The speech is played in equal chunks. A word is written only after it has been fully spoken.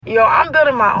Yo, I'm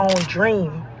building my own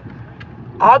dream.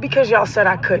 All because y'all said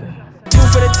I couldn't. Two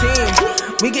for the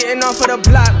team, we getting off of the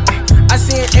block. I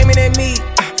see it aiming at me,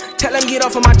 tell him get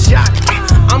off of my jock.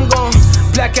 I'm gon'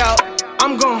 black out,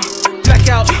 I'm gon' black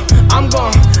out, I'm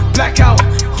gon' black out.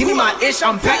 Give me my ish,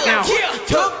 I'm back now.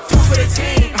 Two for the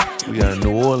team. We got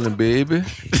New Orleans, baby.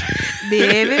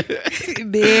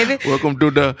 baby. Welcome to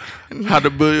the How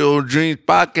to Build Your Own Dreams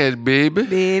podcast,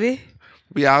 baby.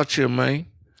 We out here, man.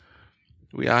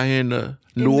 We out here in the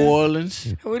New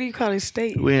Orleans. What do you call it,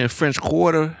 state? We in French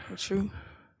Quarter. True.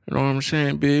 You know what I'm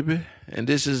saying, baby? And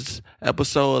this is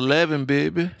episode 11,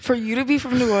 baby. For you to be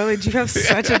from New Orleans, you have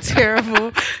such a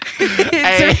terrible...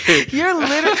 Hey. You're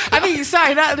literally... I mean,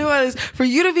 sorry, not New Orleans. For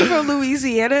you to be from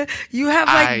Louisiana, you have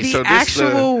like the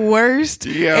actual worst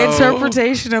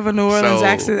interpretation of a New Orleans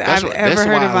accent I've ever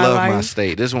heard in my life. That's why I love my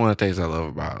state. This is one of the things I love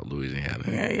about Louisiana.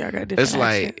 Yeah, y'all got different It's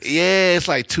like, accents. it's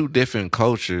like two different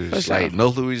cultures. For sure. Like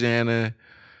North Louisiana...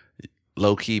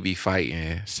 low-key be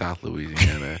fighting South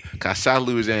Louisiana. Because South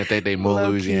Louisiana think they more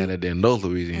Louisiana than North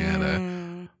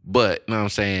Louisiana. But, you know what I'm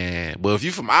saying? But if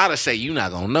you from out of state, you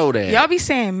not going to know that. Y'all be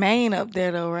saying Maine up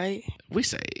there, though, right? We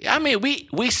say, I mean,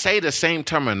 we say the same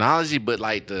terminology, but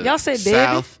like the Y'all say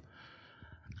South.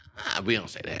 We don't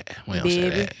say that. We don't say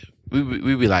that.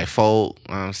 We be like folk,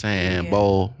 you know what I'm saying? Yeah.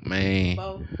 Bo, man.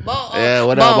 Bo. Yeah,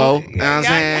 what up, Bo? You know what I'm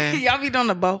saying? Y'all be doing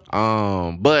the Bo.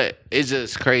 But it's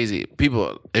just crazy.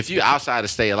 People, if you outside the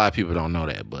state, a lot of people don't know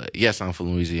that. But yes, I'm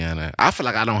from Louisiana. I feel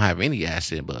like I don't have any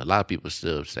accent, but a lot of people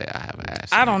still say I have an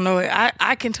accent. I don't know it.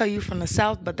 I can tell you from the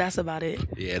South, but that's about it.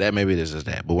 Yeah, that maybe this is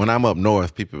that. But when I'm up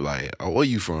north, people are like, "Oh, where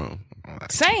you from?" I'm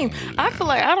like, Same. I feel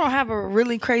like I don't have a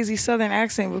really crazy Southern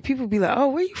accent, but people be like, "Oh,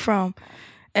 where you from?"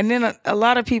 And then a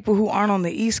lot of people who aren't on the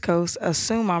East Coast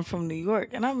assume I'm from New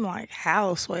York, and I'm like,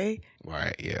 "How, Sway?"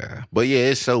 Right, yeah. But yeah,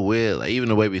 it's so weird. Like even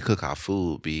the way we cook our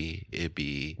food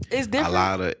It's different. a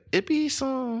lot of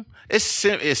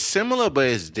it's similar, but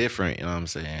it's different. You know what I'm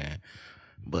saying?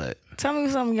 But Tell me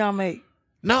something y'all make.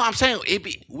 no, I'm saying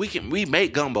we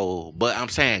make gumbo, but I'm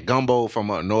saying gumbo from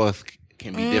up north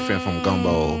can be different from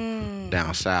gumbo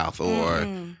down south, or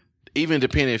even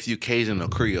depending if you Cajun or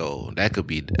Creole, that could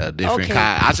be a different Okay,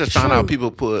 kind. I just found true. out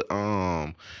people put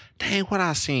what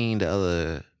I seen the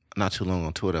other not too long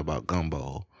on Twitter about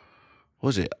gumbo. What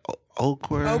was it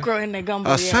Okra in the gumbo.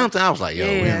 or yeah. something? I was like, yo,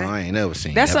 Yeah. man, I ain't never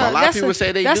seen That's that. But a lot of people a,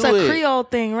 say they that's do a it. Creole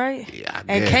thing, right? Yeah, I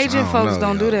And guess. Cajun I don't folks know,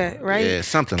 don't yo. do that, right? Yeah,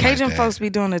 something Cajun like that. folks be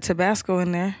doing the Tabasco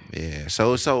in there. Yeah.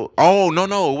 So oh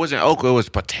no, it wasn't okra, it was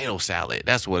potato salad.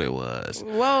 That's what it was.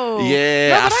 Whoa. Yeah,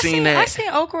 No, I but seen that. I seen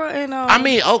okra and I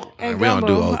mean, okra. and We don't do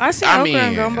gumbo. okra. I seen okra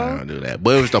and gumbo. I don't do that.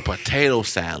 But it was the potato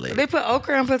salad. They put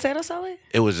okra in potato salad?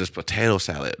 It was just potato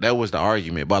salad. That was the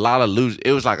argument. But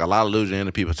it was like a lot of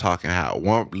Louisiana people talking how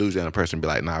one Louisiana person be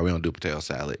like, nah, we don't do potato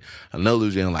salad. Another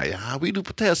Louisiana like, we do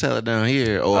potato salad down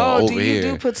here or over do you here.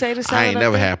 do potato salad I ain't up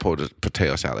never there? had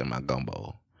potato salad in my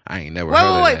gumbo. I ain't never heard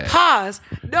of Wait, that. pause.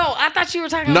 No, I thought you were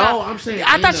talking about. No, I'm saying.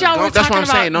 I thought y'all were That's talking what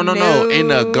I'm saying. about. No. In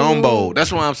the gumbo.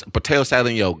 That's why I'm saying. Potato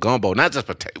salad in your gumbo. Not just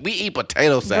potato. We eat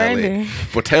potato salad. Brandon.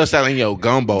 Potato salad in your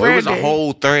gumbo. It was a Brandon.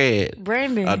 whole thread.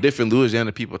 Brandon. Of different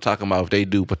Louisiana people talking about if they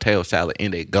do potato salad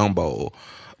in their gumbo.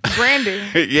 Brandon.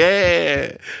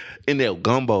 Yeah. In their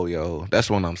gumbo, yo. That's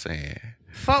what I'm saying.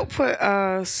 Folk put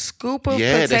a scoop of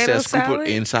Yeah, they potato said scoop salad.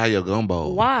 it inside your gumbo.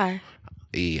 Why?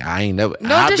 Yeah, I ain't never.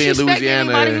 No I've been in disrespect to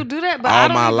Louisiana anybody who do that, but all I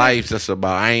don't my even- life. That's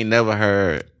about. I ain't never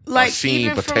heard. or Like seen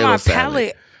even potato for my salad.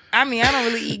 palate. I mean, I don't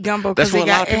really eat gumbo That's because what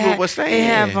a lot of people were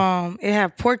saying. it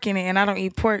have pork in it, and I don't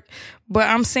eat pork. But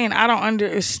I'm saying I don't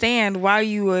understand why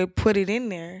you would put it in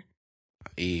there.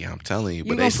 Yeah, I'm telling you. You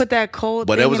But gonna they, put that cold?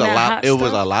 but thing it was in a that lot. hot It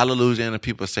was stuff? a lot of Louisiana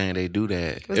people saying they do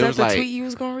that. Was it that was the like, tweet you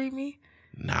was gonna read me?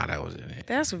 nah, that wasn't it.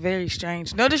 That's very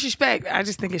strange. No disrespect. I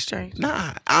just think it's strange.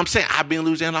 Nah, I'm saying I've been in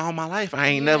Louisiana all my life. I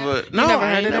ain't never. No, never I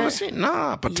heard ain't of never that? seen.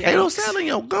 Nah, potato Yikes. salad in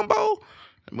your gumbo.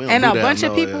 We don't And do a that bunch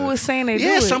of nowhere. people was saying they do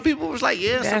Yeah, it. some people was like,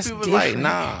 yeah. That's Some people was like, different.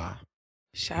 nah.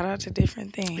 Shout out to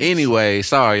different things. Anyway,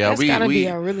 sorry, y'all. That's gotta be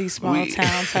a really small we-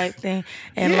 town type thing,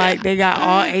 and Yeah. like they got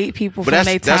all 8 people But from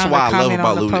their that's town why I to love comment about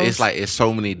on the Louisiana. post. It's like it's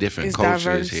so many different It's cultures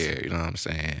diverse. here. You know what I'm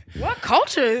saying? What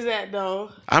culture is that though?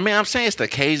 I mean, I'm saying it's the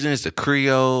Cajuns, the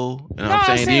Creole. You know No, what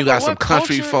I'm saying? Then you got but some what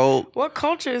country culture- folk. What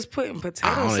culture is putting potato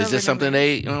I don't know. salad Is this in something there?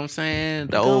 they, you know what I'm saying?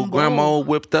 The old Gumbo. grandma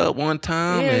whipped up one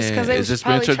time, Yeah, it's and because they it's was just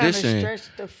been probably trying to tradition.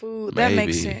 stretch the food. That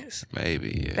makes sense.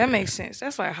 Maybe. Yeah. That makes sense.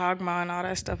 That's like hogma and all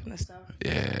that stuff in the South.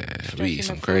 Yeah, Stretching we eat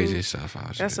some the crazy food. stuff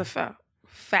out That's here. a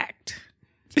fact.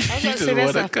 I was You about to just say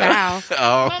that's wanna a cut- foul.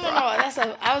 Oh.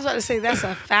 No. I was about to say that's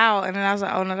a foul, and then I was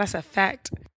like, oh no, that's a fact.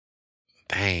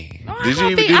 Dang. No, Did you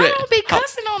even do I that? don't be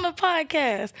cussing on the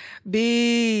podcast.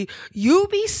 You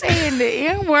be saying the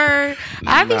N word.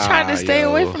 I be trying to stay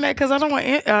away from that because I don't want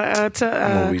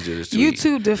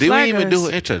YouTube to flag us. Did we even do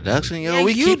an introduction, yo? Yeah,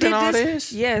 we keeping all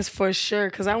this? Yes, for sure.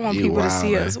 Because I want people to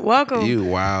see us. Welcome. You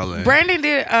wildin'. Brandon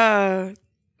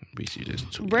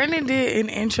did an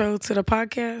intro to the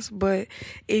podcast, but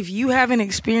if you haven't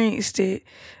experienced it,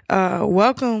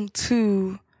 welcome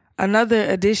to another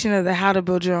edition of the How to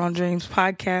Build Your Own Dreams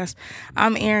podcast.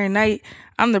 I'm Aaron Knight.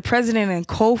 I'm the president and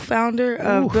co-founder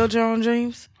of Build Your Own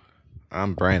Dreams.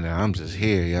 I'm Brandon. I'm just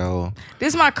here, yo.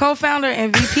 This is my co-founder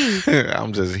and VP.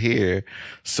 I'm just here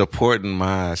supporting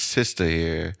my sister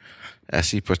here as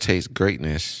she partakes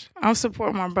greatness. I'm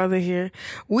supporting my brother here.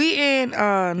 We in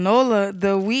NOLA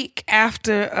the week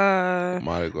after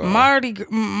Mardi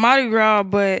Gras,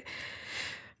 but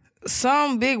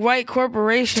some big white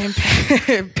corporation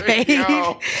paid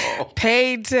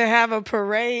to have a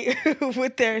parade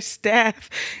with their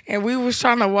staff, and we was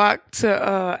trying to walk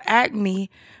to Acme.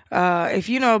 If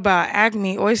you know about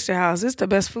Acme Oyster House, it's the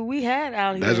best food we had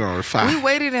out here. That's on fire. We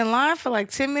waited in line for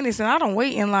like 10 minutes, and I don't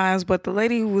wait in lines, but the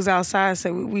lady who was outside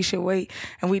said we should wait,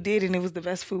 and we did, and it was the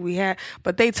best food we had.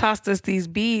 But they tossed us these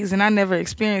beads, and I never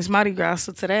experienced Mardi Gras,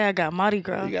 so today I got Mardi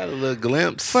Gras. You got a little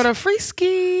glimpse. For the free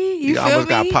ski. You feel almost me?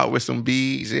 got popped with some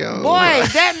beads, yo. Boy,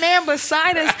 that man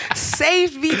beside us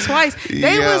saved me twice.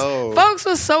 Folks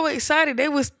was so excited. They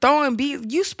was throwing beads.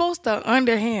 You supposed to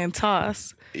underhand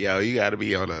toss. Yo, you got to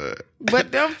be on a...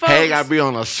 But them folks... Hey, got to be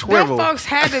on a swivel. Them folks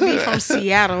had to be from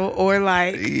Seattle or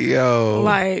like... Yo.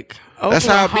 Like Oklahoma. That's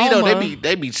how it be, though.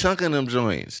 They be chunking them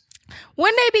joints.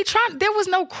 When they be trying... There was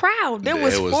no crowd. There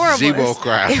was 4 of us. Zero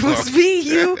crowd. It was me,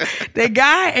 you, the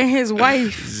guy, and his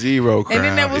wife. Zero crowd. And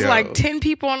then there was like 10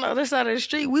 people on the other side of the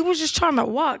street. We was just trying to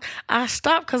walk. I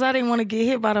stopped because I didn't want to get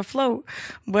hit by the float.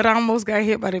 But I almost got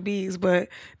hit by the bees. But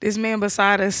this man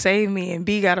beside us saved me, and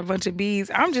B got a bunch of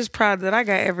bees. I'm just proud that I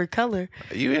got every color.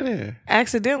 You in there?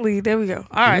 Accidentally. There we go.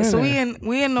 All right. So we in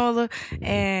NOLA,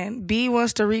 and B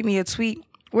wants to read me a tweet.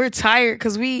 We're tired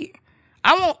because we've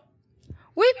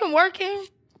been working.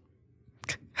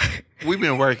 We've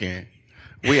been working.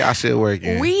 We are still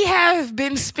working. We have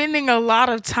been spending a lot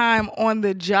of time on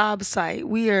the job site.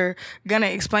 We are going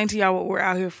to explain to y'all what we're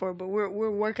out here for, but we're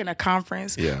working a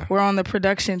conference. Yeah. We're on the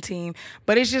production team,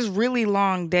 but it's just really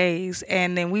long days.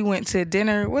 And then we went to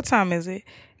dinner. What time is it?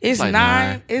 It's like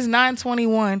 9. It's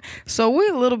 9:21. So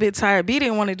we're a little bit tired. B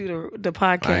didn't want to do the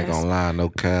podcast. I ain't gonna lie, no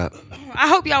cap. I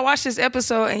hope y'all watch this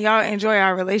episode and y'all enjoy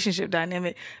our relationship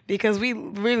dynamic, because we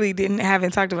really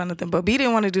haven't talked about nothing. But B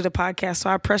didn't want to do the podcast, so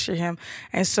I pressured him.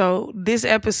 And so this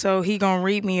episode, he gonna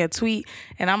read me a tweet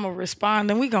and I'm gonna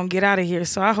respond, and we gonna get out of here.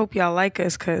 So I hope y'all like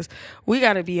us, because we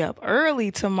gotta be up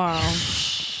early tomorrow.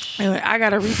 And I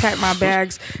gotta repack my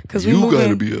bags because we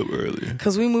gotta be up early.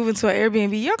 Because we moving to an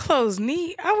Airbnb. Your clothes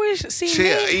neat. I wish.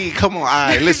 Come on, all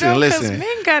right, listen. Because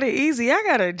men got it easy. I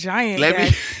got a giant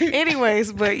bag.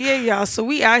 Anyways, but yeah, y'all. So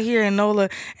we out here in NOLA,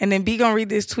 and then B gonna read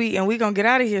this tweet, and we gonna get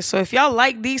out of here. So if y'all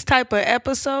like these type of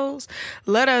episodes,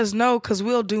 let us know, because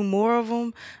we'll do more of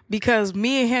them. Because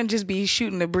me and him just be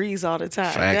shooting the breeze all the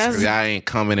time. Facts. Y'all ain't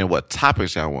coming in what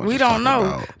topics y'all want. We don't know,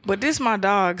 about. But this my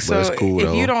dog. So cool,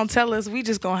 if you don't tell us, we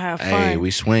just gonna have fun. Hey,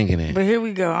 we swinging it. But here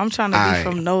we go. I'm trying to be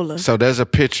from NOLA. So there's a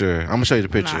picture. I'm gonna show you the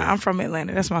picture. I'm from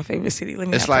Atlanta. That's my favorite city. Let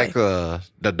me. It's like the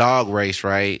dog race,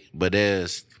 right? But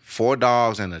there's 4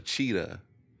 dogs and a cheetah.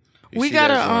 We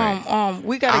gotta I'm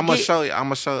gonna show you.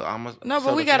 No,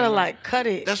 but we gotta like cut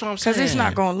it. That's what I'm saying. Because it's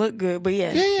not gonna look good. But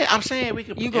yeah. Yeah. I'm saying we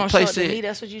can. You gonna place show it to me?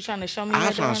 That's what you trying to show me?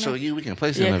 I'm trying to show you. We can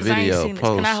place it in a video.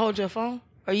 Post. Can I hold your phone?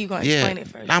 Or you gonna explain it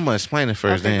first? I'm gonna explain it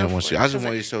first. Okay, then I just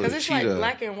want you to show the cheetah. Because it's like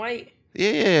black and white.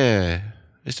 Yeah,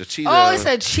 it's a cheetah. Oh, it's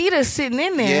a cheetah sitting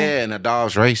in there. Yeah, and the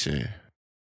dog's racing.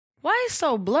 Why is it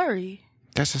so blurry?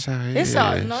 That's just how it is. It's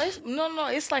like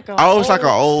a. It's like an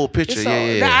old picture.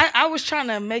 Yeah. I was trying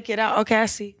to make it out. Okay, I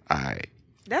see. All right.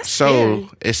 That's scary.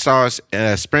 It starts.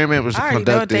 An experiment was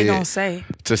conducted know what they gonna say.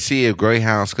 To see if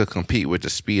greyhounds could compete with the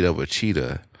speed of a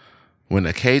cheetah. When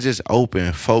the cages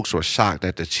opened, folks were shocked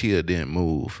that the cheetah didn't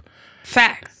move.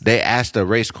 Facts. They asked the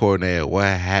race coordinator what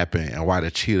happened and why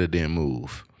the cheetah didn't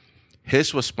move.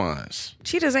 His response: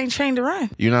 cheetahs ain't trained to run.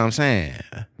 You know what I'm saying?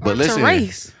 But listen, to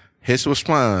race. His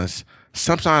response: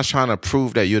 sometimes trying to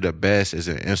prove that you're the best is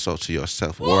an insult to your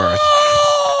self-worth.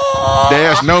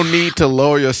 There's no need to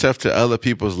lower yourself to other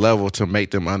people's level to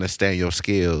make them understand your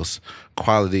skills.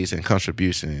 qualities and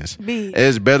contributions. B.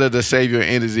 It's better to save your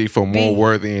energy for more B.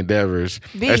 worthy endeavors.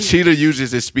 B. A cheetah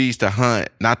uses its speed to hunt,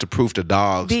 not to prove to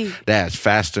dogs B. that it's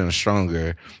faster and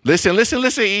stronger. Listen,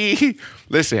 E.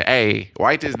 Listen, hey,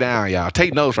 write this down, y'all.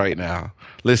 Take notes right now.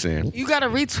 Listen. You gotta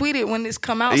retweet it when this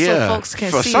come out so folks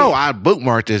can see so it. I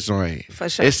bookmarked this joint. For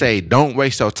sure. It say, don't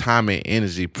waste your time and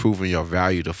energy proving your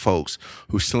value to folks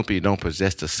who simply don't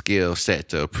possess the skill set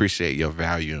to appreciate your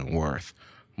value and worth.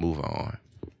 Move on.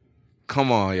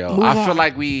 Come on, yo. I feel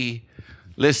like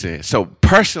listen, so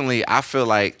personally, I feel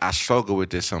like I struggle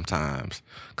with this sometimes.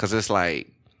 Because it's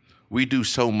like, we do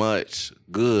so much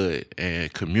good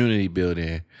and community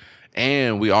building,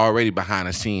 and we already behind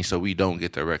the scenes, so we don't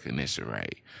get the recognition,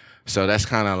 right? So that's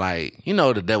kind of like,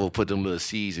 the devil put them little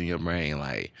seeds in your brain,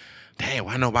 like, dang,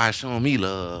 why nobody showing me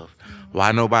love?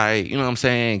 Why nobody, you know what I'm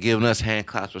saying, giving us hand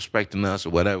claps, respecting us,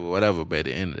 or whatever. But at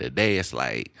the end of the day, it's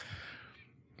like,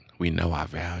 we know our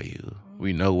value.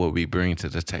 We know what we bring to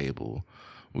the table.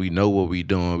 We know what we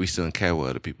doing. We still don't care what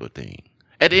other people think.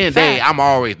 At the end of the day, I'm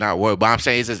always not worried, but I'm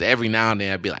saying it's just every now and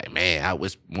then I'd be like, man, I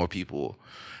wish more people,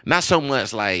 not so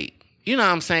much like, you know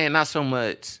what I'm saying? Not so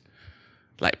much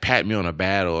like pat me on the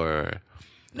back or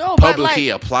publicly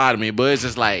applaud me, but it's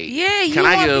just like, can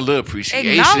I get a little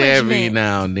appreciation every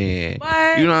now and then?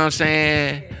 What? You know what I'm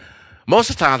saying?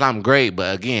 Most of the times I'm great,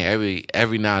 but again,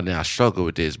 every now and then I struggle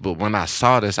with this. But when I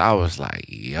saw this, I was like,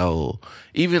 yo,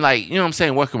 even like, you know what I'm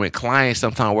saying, working with clients,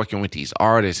 sometimes working with these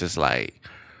artists, it's like,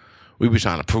 we be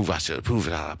trying to prove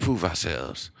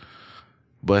ourselves.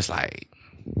 But it's like,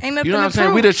 ain't nothing you know what I'm to saying?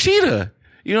 prove. We the cheetah.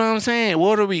 You know what I'm saying?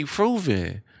 What are we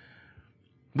proving?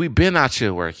 We been out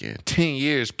here working 10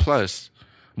 years plus.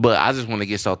 But I just want to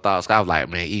get so thoughts. I was like,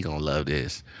 man, he gonna love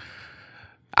this.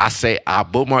 I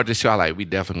bookmarked this show. We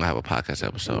definitely gonna have a podcast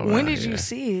episode. When did you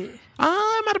see it? It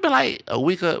might have been like a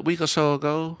week or so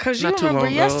ago. Because you remember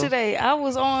yesterday, I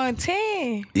was on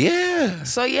 10. Yeah.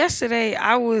 So yesterday,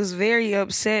 I was very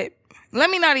upset. Let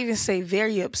me not even say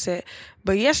very upset.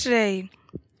 But yesterday,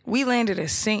 we landed a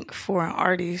sync for an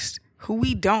artist who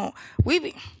we don't.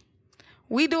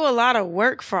 We do a lot of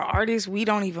work for artists we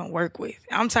don't even work with.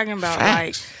 I'm talking about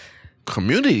Facts.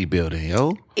 Community building,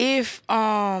 yo. If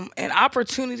an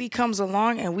opportunity comes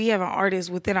along and we have an artist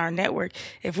within our network,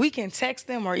 if we can text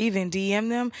them or even DM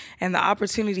them and the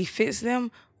opportunity fits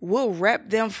them, we'll rep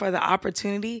them for the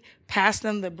opportunity, pass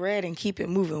them the bread, and keep it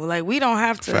moving. Like, we don't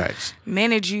have to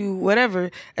manage you, whatever,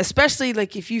 especially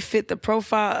like if you fit the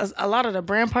profile. A lot of the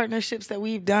brand partnerships that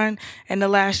we've done in the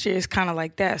last year is kind of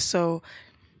like that. So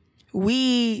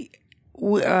one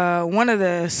of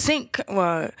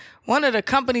the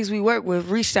companies we work with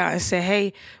reached out and said,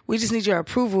 hey, we just need your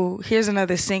approval. Here's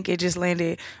another sync. It just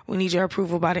landed. We need your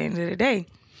approval by the end of the day.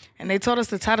 And they told us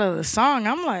the title of the song.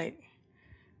 I'm like,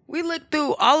 we looked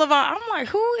through I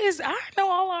know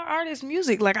all our artists'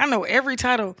 music. Like, I know every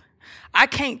title. I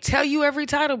can't tell you every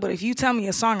title, but if you tell me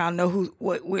a song, I'll know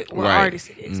what artist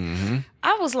it is. Mm-hmm.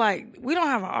 I was like, we don't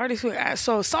have an artist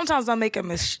so sometimes I make a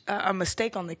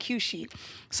mistake on the cue sheet.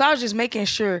 So I was just making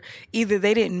sure either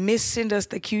they didn't send us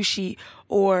the cue sheet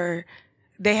or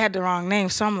they had the wrong name.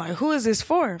 So I'm like, who is this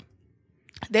for?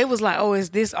 They was like, oh, it's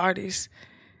this artist.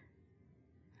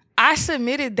 I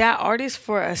submitted that artist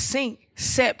for a sync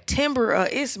September,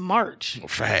 it's March.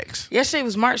 Facts. Yesterday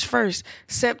was March 1st.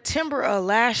 September of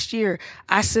last year,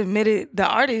 I submitted the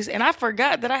artist, and I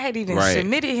forgot that I had even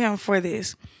submitted him for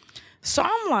this. So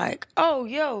I'm like, oh,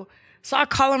 yo. So I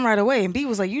call him right away, and B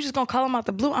was like, you just gonna call him out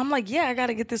the blue? I'm like, yeah, I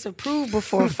gotta get this approved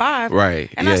before 5.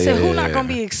 Right. And I said, who not gonna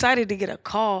be excited to get a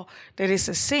call that it's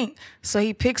a sync? So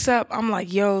he picks up. I'm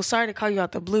like, yo, sorry to call you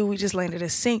out the blue. We just landed a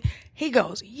sync. He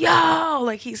goes, yo,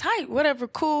 like, he's hyped, whatever,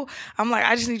 cool. I'm like,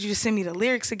 I just need you to send me the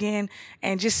lyrics again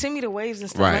and just send me the waves and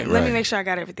stuff. Let me make sure I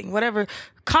got everything. Whatever.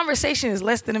 Conversation is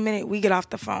less than a minute. We get off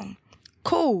the phone.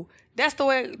 Cool. That's the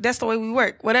way we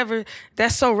work. Whatever.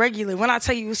 That's so regular. When I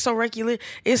tell you it's so regular,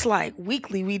 it's like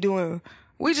weekly we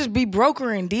just be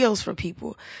brokering deals for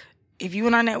people. If you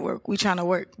in our network, we trying to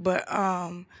work. But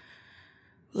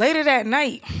later that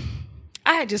night,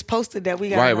 I had just posted that we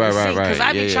got another sync because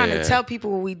I be trying to tell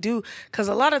people what we do. Because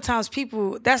a lot of times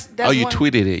people, that's you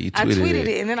tweeted it. I tweeted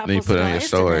it and then I posted it on your Instagram.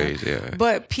 Stories. Yeah.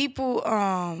 But people,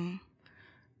 I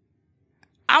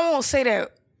won't say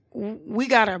that we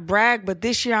gotta brag, but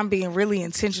this year I'm being really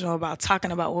intentional about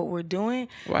talking about what we're doing.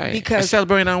 Right. Because and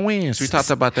celebrating our wins. We talked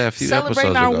about that a few episodes ago.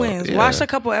 Celebrating our wins. Yeah. Watched a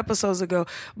couple episodes ago,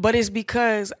 but it's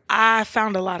because I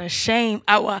found a lot of shame.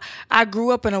 I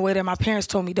grew up in a way that my parents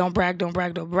told me, don't brag, don't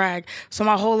brag, don't brag. So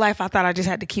my whole life I thought I just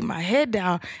had to keep my head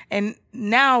down. And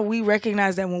now we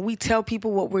recognize that when we tell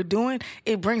people what we're doing,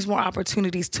 it brings more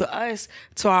opportunities to us,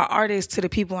 to our artists, to the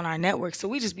people in our network. So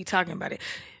we just be talking about it.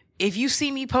 If you see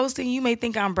me posting, you may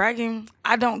think I'm bragging.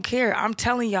 I don't care. I'm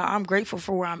telling y'all I'm grateful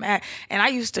for where I'm at. And I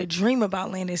used to dream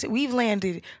about landing. We've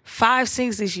landed 5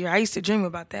 sinks this year. I used to dream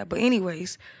about that. But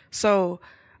anyways, so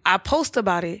I post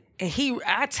about it, and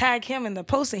I tag him in the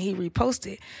post, and he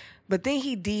reposted. But then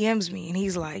he DMs me, and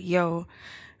he's like, yo,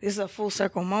 this is a full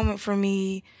circle moment for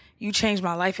me. You changed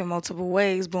my life in multiple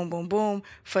ways. Boom, boom, boom.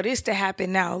 For this to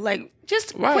happen now, like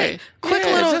just quick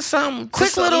little, just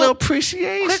a little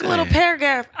appreciation. Quick little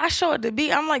paragraph. I show it to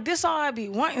B. I'm like, this all I be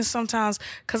wanting sometimes,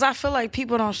 because I feel like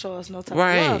people don't show us no type of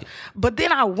love. But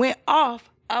then I went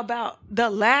off about the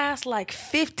last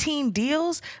 15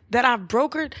 deals that I've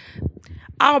brokered.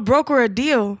 I'll broker a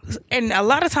deal, and a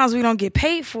lot of times we don't get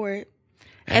paid for it.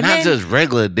 And not just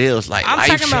regular deals, like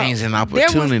life-changing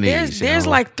opportunities. There's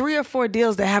like 3 or 4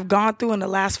 deals that have gone through in the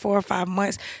last 4 or 5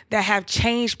 months that have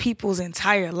changed people's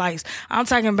entire lives. I'm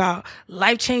talking about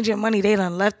life-changing money. They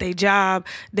done left their job.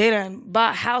 They done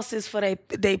bought houses for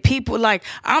they people. Like,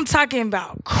 I'm talking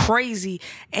about crazy.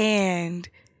 And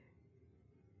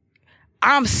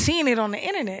I'm seeing it on the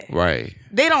internet. Right.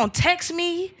 They don't text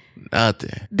me.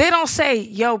 Nothing. They don't say,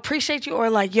 yo, appreciate you, or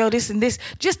like, yo, this and this.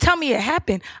 Just tell me it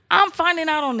happened. I'm finding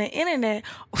out on the internet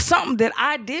something that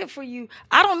I did for you.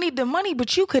 I don't need the money,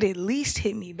 but you could at least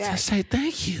hit me back. Just say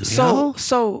thank you. So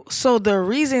the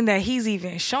reason that he's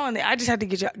even showing that, I just had to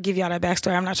give y'all that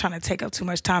backstory. I'm not trying to take up too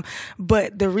much time,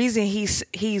 but the reason he's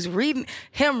reading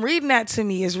that to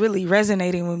me is really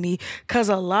resonating with me, because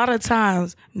a lot of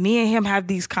times me and him have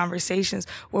these conversations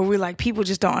where we're like, people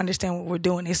just don't understand what we're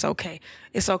doing. It's okay.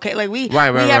 It's okay. Like we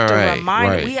have to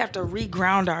remind, we have to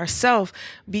reground ourselves,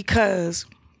 because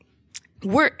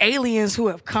we're aliens who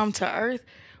have come to Earth.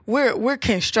 We're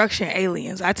construction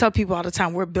aliens. I tell people all the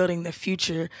time, we're building the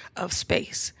future of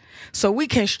space. So we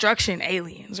construction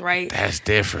aliens, right? That's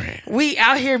different. We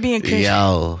out here being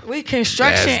we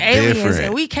construction aliens, different.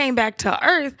 And we came back to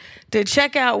Earth to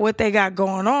check out what they got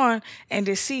going on and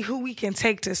to see who we can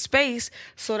take to space,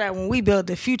 so that when we build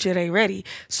the future, they ready.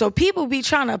 So people be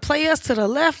trying to play us to the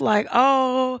left, like,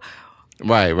 oh.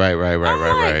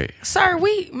 Right. Sir,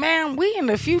 we in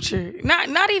the future.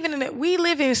 Not even in it. We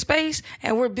live in space,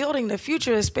 and we're building the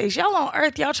future of space. Y'all on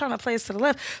Earth, y'all trying to play us to the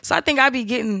left. So I think I be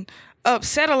getting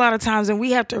upset a lot of times, and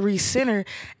we have to recenter.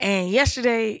 And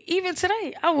yesterday, even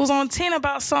today, I was on 10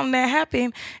 about something that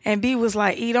happened, and B was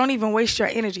like, E, don't even waste your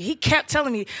energy. He kept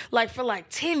telling me, like, for like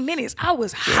 10 minutes, I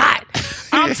was hot.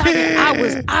 I'm talking,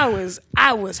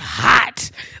 I was hot,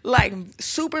 like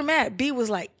super mad. B was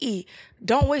like, E,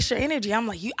 don't waste your energy. I'm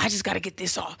like, I just got to get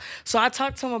this off. So I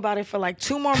talked to him about it for like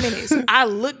 2 more minutes. I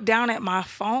looked down at my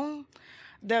phone.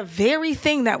 The very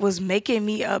thing that was making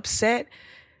me upset,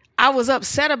 I was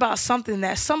upset about something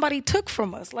that somebody took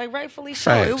from us, like rightfully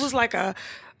so. Right. It was like a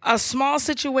small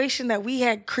situation that we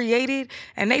had created,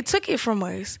 and they took it from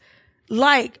us.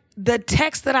 Like, the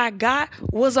text that I got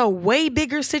was a way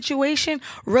bigger situation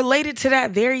related to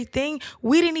that very thing.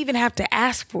 We didn't even have to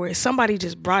ask for it. Somebody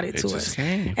just brought it to us.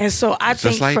 Came. And so I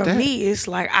think for me, it's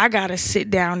like, I got to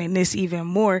sit down in this even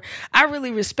more. I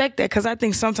really respect that, because I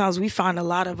think sometimes we find a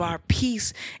lot of our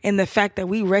peace in the fact that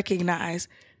we recognize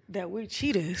that we're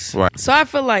cheaters. Right. So I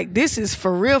feel like this is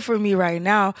for real for me right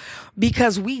now,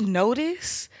 because we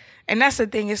notice, and that's the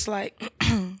thing. It's like,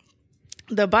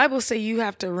 the Bible say you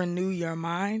have to renew your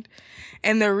mind.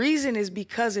 And the reason is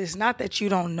because it's not that you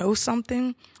don't know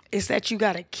something. It's that you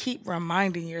got to keep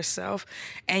reminding yourself,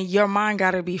 and your mind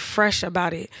got to be fresh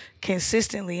about it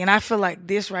consistently. And I feel like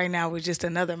this right now is just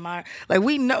another mind. Like,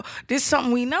 we know, this is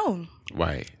something we know.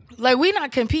 Right. Like, we're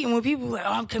not competing when people like,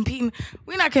 oh, I'm competing.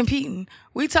 We're not competing.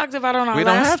 We talked about it on our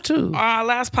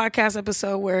last podcast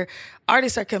episode, where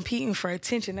artists are competing for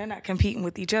attention. They're not competing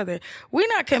with each other. We're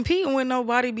not competing with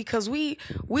nobody, because we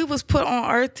was put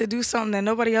on Earth to do something that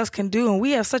nobody else can do, and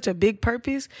we have such a big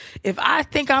purpose. If I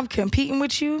think I'm competing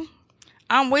with you,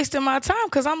 I'm wasting my time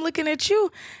because I'm looking at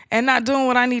you and not doing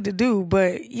what I need to do.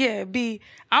 But yeah,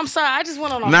 I'm sorry, I just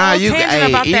went on a whole tangent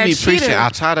about that preaching.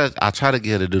 cheetah. I try to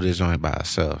get her to do this joint by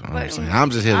herself. You know what I'm saying? I'm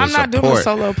just here to support. I'm not doing a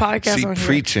solo podcast she on here.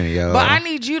 Preaching, yo. But I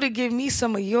need you to give me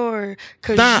some of your,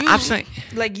 cause I'm saying,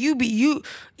 like even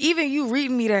you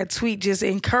reading me that tweet just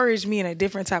encouraged me in a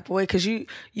different type of way. Cause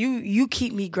you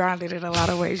keep me grounded in a lot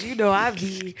of ways. You know, I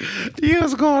be you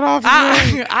was going off.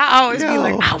 I always be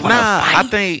like, I want to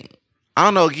fight. I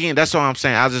don't know. Again, that's what I'm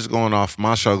saying. I was just going off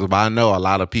my struggle, but I know a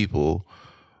lot of people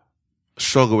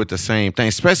struggle with the same thing,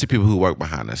 especially people who work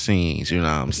behind the scenes. You know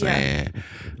what I'm saying? Yeah.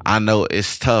 I know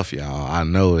it's tough, y'all. I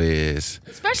know it is.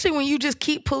 Especially when you just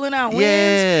keep pulling out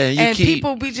wins, and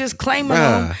people be just claiming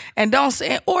them and don't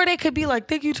say, or they could be like,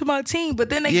 "Thank you to my team," but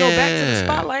then they go back to the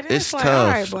spotlight. And it's like, tough.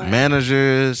 All right, boy.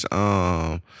 Managers,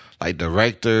 like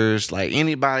directors, like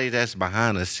anybody that's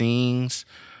behind the scenes.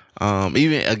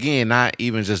 Even again, not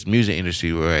even just music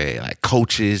industry where like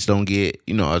coaches don't get,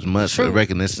 as much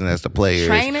recognition as the players.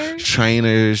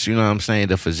 Trainers, you know what I'm saying?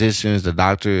 The physicians, the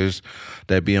doctors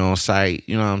that be on site,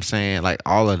 you know what I'm saying? Like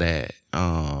all of that.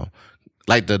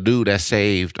 Like the dude that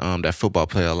saved that football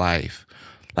player life.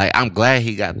 Like I'm glad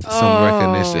he got some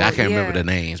recognition. I can't remember the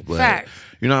names, but Fact.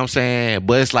 You know what I'm saying?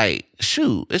 But it's like,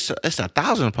 shoot, it's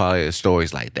 1,000 probably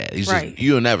stories like that.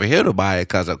 You'll never hear about it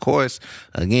because, of course,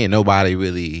 again, nobody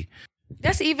really.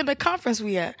 That's even the conference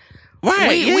we at.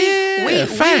 Right?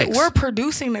 Facts. We're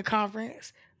producing the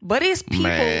conference, but it's people.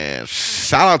 Man,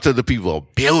 shout out to the people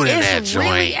building that joint. It's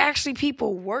really actually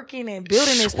people working and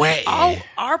building this.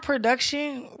 Our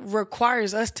production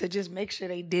requires us to just make sure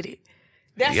they did it.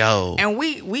 And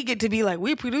we get to be like,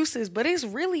 we produce this, but it's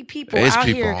really people out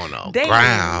here on the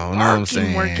ground, you know what I'm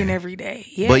saying? Working every day.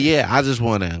 Yeah. But yeah, I just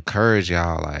want to encourage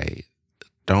y'all, like,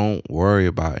 don't worry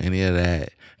about any of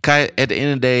that. 'Cause at the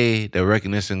end of the day, the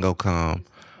recognition go come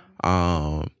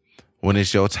when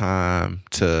it's your time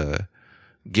to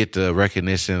get the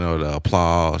recognition or the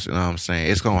applause. You know what I'm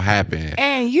saying? It's gonna happen.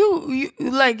 And you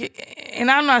like, and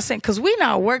I'm not saying because we're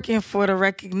not working for the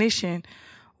recognition.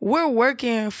 We're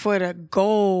working for the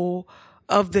goal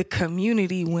of the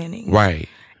community winning. Right.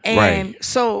 And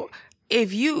so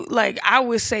if you, like, I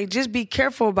would say just be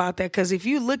careful about that. Because if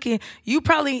you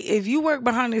if you work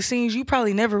behind the scenes, you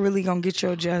probably never really going to get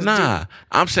your just due.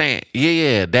 I'm saying,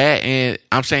 that. And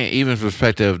I'm saying even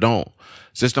perspective, don't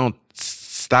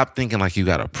stop thinking like you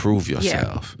got to prove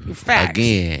yourself. Yeah. Facts.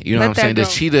 Again, you know what I'm saying? The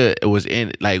cheetah was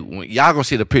in, like, y'all going to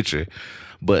see the picture.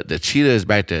 But the cheetah is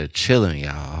back there chilling,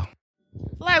 y'all.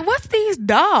 Like, what's these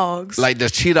dogs? Like, the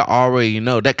cheetah already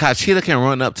that cheetah can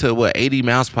run up to 80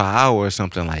 miles per hour or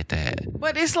something like that.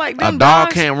 But it's like them a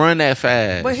dog can't run that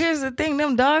fast. But here's the thing: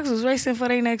 them dogs was racing for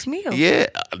their next meal. Yeah,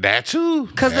 that too.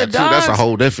 Because the dogs, that's a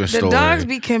whole different story. The dogs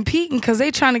be competing because they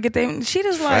trying to get their.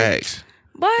 Cheetah's like, facts.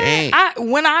 But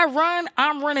when I run,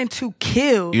 I'm running to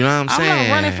kill. You know what I'm saying? I'm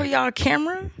not running for y'all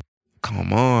camera.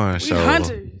 Come on, we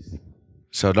hunters.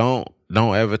 So don't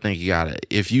ever think you gotta.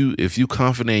 If you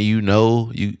confident,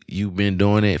 you've been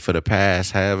doing it for the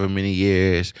past however many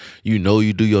years. You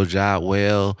do your job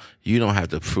well. You don't have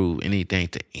to prove anything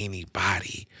to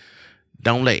anybody.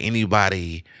 Don't let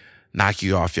anybody knock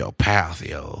you off your path,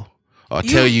 yo, or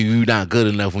tell you're not good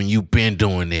enough when you've been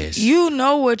doing this. You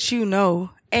know what you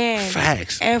know. And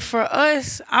facts. And for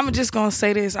us, I'm just gonna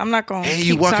say this. I'm not gonna. And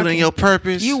you walking in your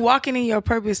purpose. You walking in your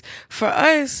purpose. For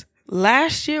us.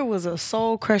 Last year was a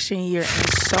soul-crushing year in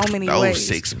so many ways.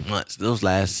 Those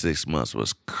last 6 months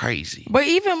was crazy. But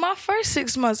even my first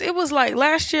 6 months, it was like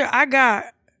last year I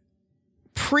got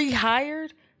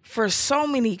pre-hired for so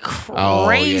many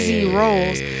crazy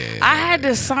roles. I had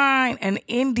to sign an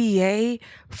NDA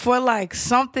for like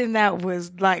something that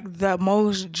was like the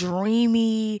most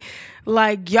dreamy.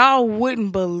 Like y'all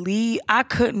wouldn't believe. I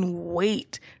couldn't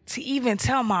wait to even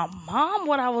tell my mom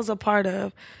what I was a part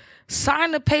of.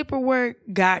 Signed the paperwork,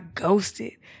 got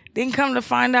ghosted. Didn't come to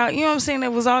find out, you know what I'm saying?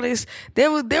 There was all this. There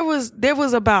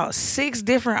was about 6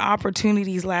 different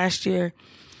opportunities last year.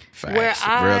 Facts. Where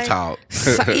I Real talk.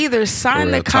 either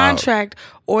signed the contract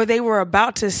or they were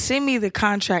about to send me the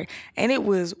contract, and it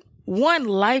was one,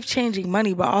 life-changing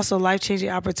money, but also life-changing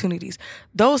opportunities.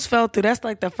 Those fell through. That's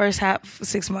like the first half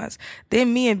 6 months.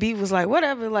 Then me and B was like,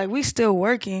 whatever, like we still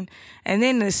working. And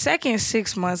then the second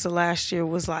 6 months of last year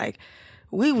was like,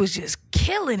 we was just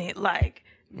killing it, like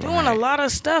doing a lot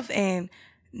of stuff, and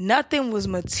nothing was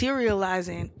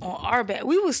materializing on our back.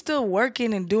 We was still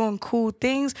working and doing cool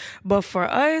things, but for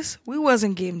us, we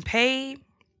wasn't getting paid.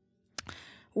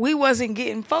 We wasn't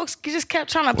getting, folks just kept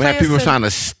trying to play us. We had people trying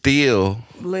to steal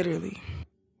literally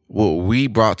what we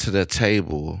brought to the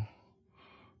table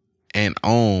and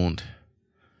owned,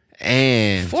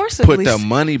 and forcibly put the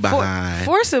money behind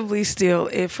forcibly steal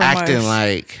it from acting us.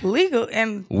 like Legal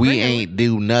and we legal ain't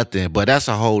do nothing. But that's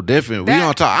a whole different. We That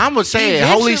gonna talk. I'm gonna say it.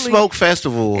 Holy eventually Smoke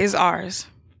Festival. is ours.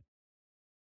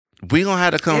 We gonna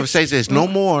have the conversation. It's no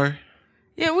more.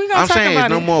 Yeah, we gonna I'm talk saying about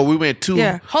it's no it. more. We went two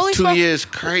Holy 2 Smoke, years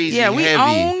crazy. Yeah, we heavy.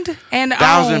 owned and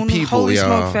 1,000 owned people, Holy y'all.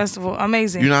 Smoke Festival.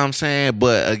 Amazing. You know what I'm saying?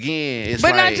 But again, it's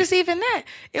But like, not just even that.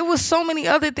 It was so many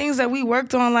other things that we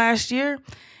worked on last year,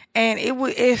 and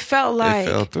it felt like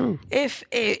it fell through. If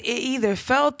it either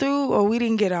fell through or we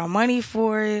didn't get our money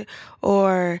for it,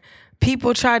 or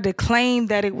people tried to claim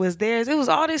that it was theirs. It was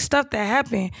all this stuff that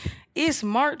happened. It's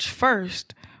March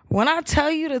 1st. When I tell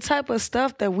you the type of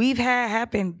stuff that we've had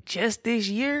happen just this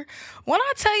year, when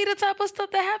I tell you the type of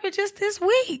stuff that happened just this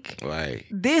week, Right.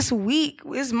 this week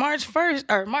is March 1st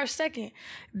or March 2nd.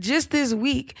 Just this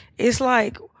week, it's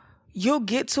like you'll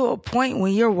get to a point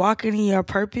when you're walking in your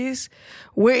purpose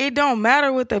where it don't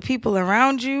matter what the people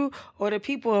around you or the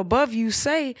people above you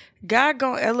say. God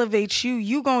gonna elevate you.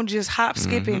 You gonna just hop,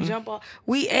 skip, and jump off.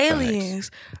 We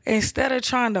aliens. Instead of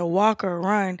trying to walk or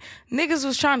run, niggas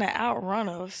was trying to outrun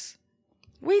us.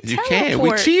 We You teleport. can't.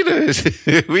 We cheaters.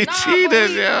 we Nah, cheaters,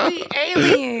 but yo. we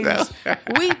aliens.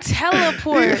 We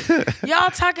teleport. Y'all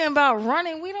talking about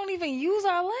running. We don't even use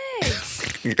our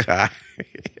legs.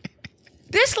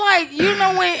 This like, you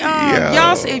know when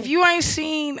y'all, if you ain't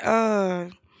seen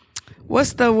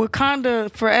what's the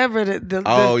Wakanda Forever, the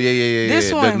Oh yeah.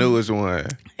 this one, the newest one.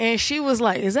 and she was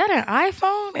like, "Is that an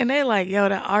iPhone?" And they like, "Yo,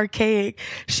 the archaic."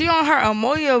 She on her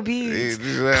Amoyo beads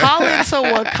calling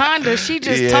to Wakanda. She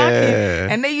just talking,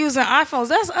 and they using iPhones.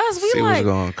 That's us. We She was like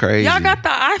going crazy. Y'all got the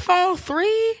iPhone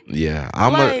 3? Yeah,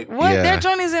 Like what? Yeah. That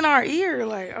joint is in our ear.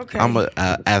 Like okay,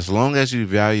 as long as you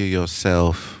value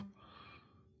yourself,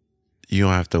 you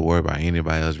don't have to worry about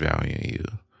anybody else valuing you.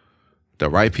 The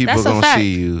right people That's a gonna fact.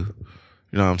 see you.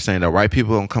 You know what I'm saying? The right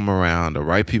people gonna come around. The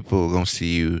right people gonna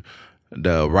see you.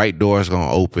 The right doors gonna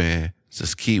open.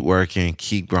 Just keep working,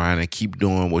 keep grinding, keep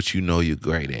doing what you know you're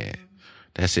great at.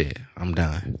 That's it. I'm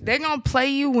done. They're gonna play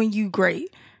you when you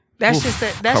great. That's Oof,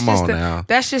 just come on now.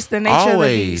 that's just the nature of the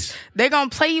Always. beast. They're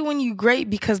gonna play you when you great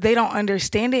because they don't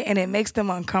understand it and it makes them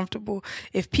uncomfortable.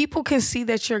 If people can see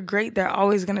that you're great, they're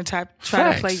always gonna try to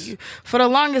play Facts. you. For the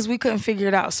longest, we couldn't figure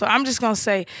it out. So I'm just gonna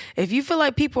say, if you feel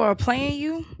like people are playing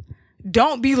you,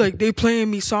 don't be like, they playing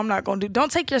me, so I'm not gonna do.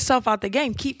 Don't take yourself out the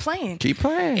game. Keep playing. Keep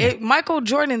playing. Michael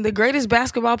Jordan, the greatest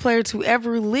basketball player to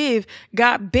ever live,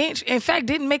 got benched. In fact,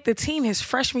 didn't make the team his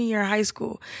freshman year in high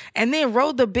school, and then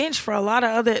rode the bench for a lot of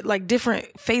other like different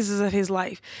phases of his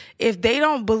life. If they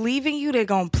don't believe in you, they're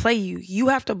gonna play you. You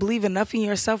have to believe enough in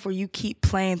yourself where you keep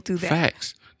playing through that.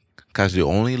 Facts. Because you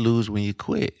only lose when you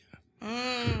quit.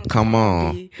 Come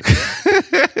on.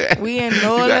 We in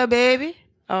NOLA, baby.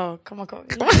 Oh, come on.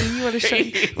 You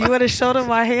want to show them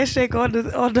my handshake on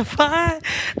the pod?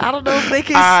 I don't know if they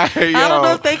can. I don't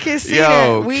know if they can see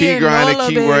that. We keep in grinding, NOLA,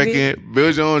 keep baby. working,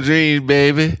 build your own dreams,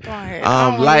 baby. Go ahead.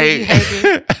 I don't wanna be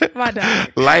hating. My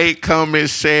dog. Like, comment,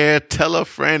 share, tell a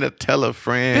friend to tell a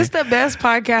friend. This the best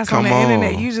podcast on Come the on.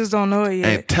 internet. You just don't know it yet.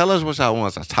 And tell us what y'all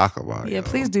want us to talk about. Yeah, yo.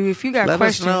 please do. If you got Let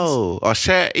questions. us know. Or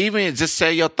share, even just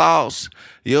share your thoughts,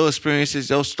 your experiences,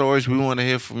 your stories. We want to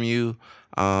hear from you.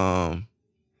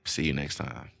 See you next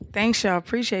time. Thanks, y'all.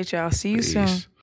 Appreciate y'all. See you Peace. soon.